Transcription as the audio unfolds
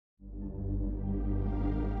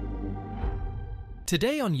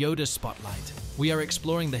Today on Yoda's Spotlight, we are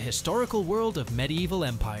exploring the historical world of medieval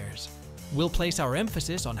empires. We'll place our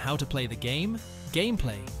emphasis on how to play the game,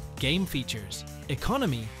 gameplay, game features,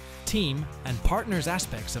 economy, team, and partners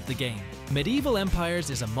aspects of the game. Medieval Empires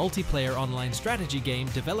is a multiplayer online strategy game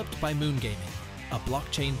developed by Moon Gaming, a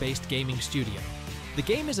blockchain-based gaming studio. The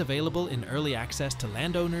game is available in early access to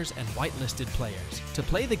landowners and whitelisted players. To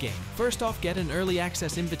play the game, first off get an early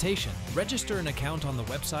access invitation, register an account on the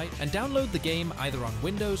website, and download the game either on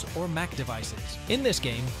Windows or Mac devices. In this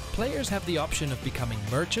game, players have the option of becoming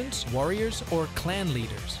merchants, warriors, or clan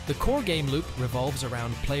leaders. The core game loop revolves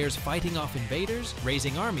around players fighting off invaders,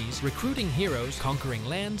 raising armies, recruiting heroes, conquering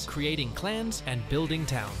lands, creating clans, and building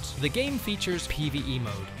towns. The game features PvE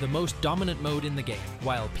mode, the most dominant mode in the game,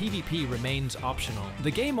 while PvP remains optional.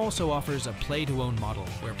 The game also offers a play-to-own model,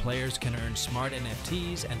 where players can earn smart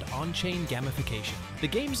NFTs and on-chain gamification. The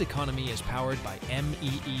game's economy is powered by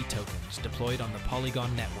MEE tokens deployed on the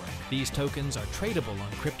Polygon network. These tokens are tradable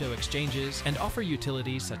on crypto exchanges and offer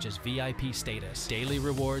utilities such as VIP status, daily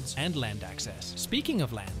rewards, and land access. Speaking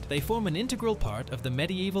of land, they form an integral part of the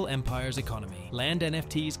medieval empire's economy. Land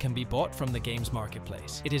NFTs can be bought from the game's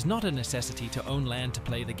marketplace. It is not a necessity to own land to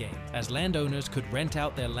play the game, as landowners could rent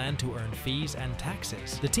out their land to earn fees and taxes.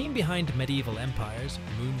 The team behind Medieval Empires,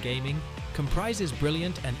 Moon Gaming, comprises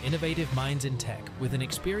brilliant and innovative minds in tech with an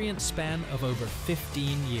experience span of over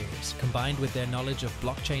 15 years. Combined with their knowledge of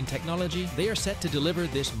blockchain technology, they are set to deliver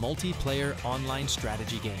this multiplayer online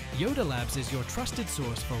strategy game. Yoda Labs is your trusted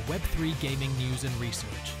source for Web3 gaming news and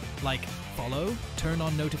research. Like, follow, turn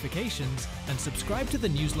on notifications, and subscribe to the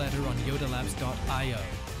newsletter on yodalabs.io.